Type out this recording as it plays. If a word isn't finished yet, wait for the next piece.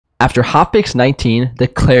After Hotfix 19, the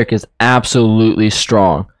Cleric is absolutely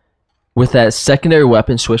strong. With that secondary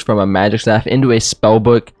weapon switch from a magic staff into a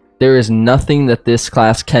spellbook, there is nothing that this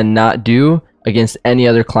class cannot do against any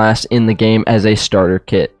other class in the game as a starter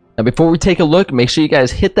kit. Now before we take a look, make sure you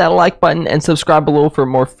guys hit that like button and subscribe below for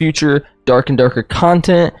more future Dark and Darker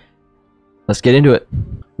content. Let's get into it.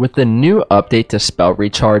 With the new update to spell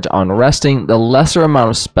recharge on resting, the lesser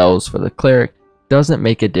amount of spells for the Cleric doesn't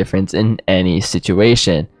make a difference in any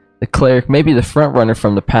situation. The Cleric may be the front runner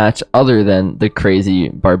from the patch other than the crazy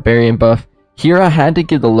Barbarian buff. Here I had to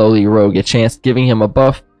give the lowly Rogue a chance, giving him a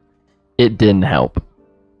buff. It didn't help.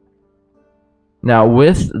 Now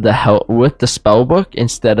with the spellbook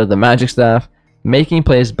instead of the magic staff, making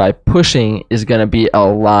plays by pushing is going to be a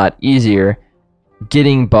lot easier,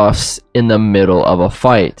 getting buffs in the middle of a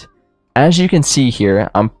fight. As you can see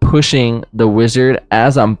here, I'm pushing the wizard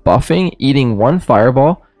as I'm buffing, eating one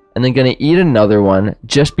fireball, and then going to eat another one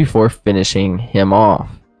just before finishing him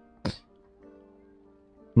off.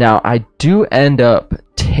 Now I do end up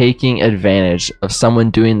taking advantage of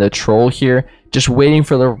someone doing the troll here, just waiting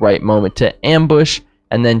for the right moment to ambush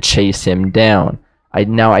and then chase him down. I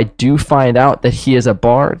do find out that he is a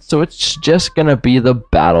bard, so it's just gonna be the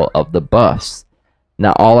battle of the buffs.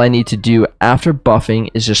 Now all I need to do after buffing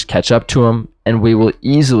is just catch up to him, and we will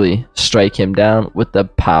easily strike him down with the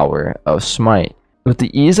power of smite. With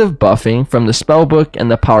the ease of buffing from the spellbook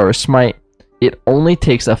and the power of smite, it only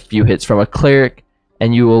takes a few hits from a cleric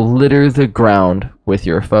and you will litter the ground with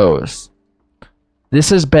your foes.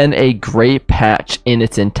 This has been a great patch in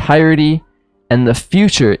its entirety, and the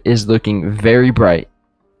future is looking very bright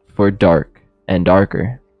for Dark and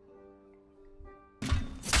Darker.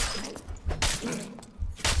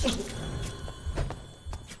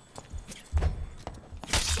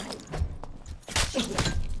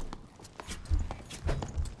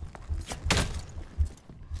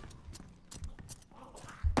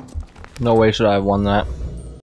 No way should I have won that.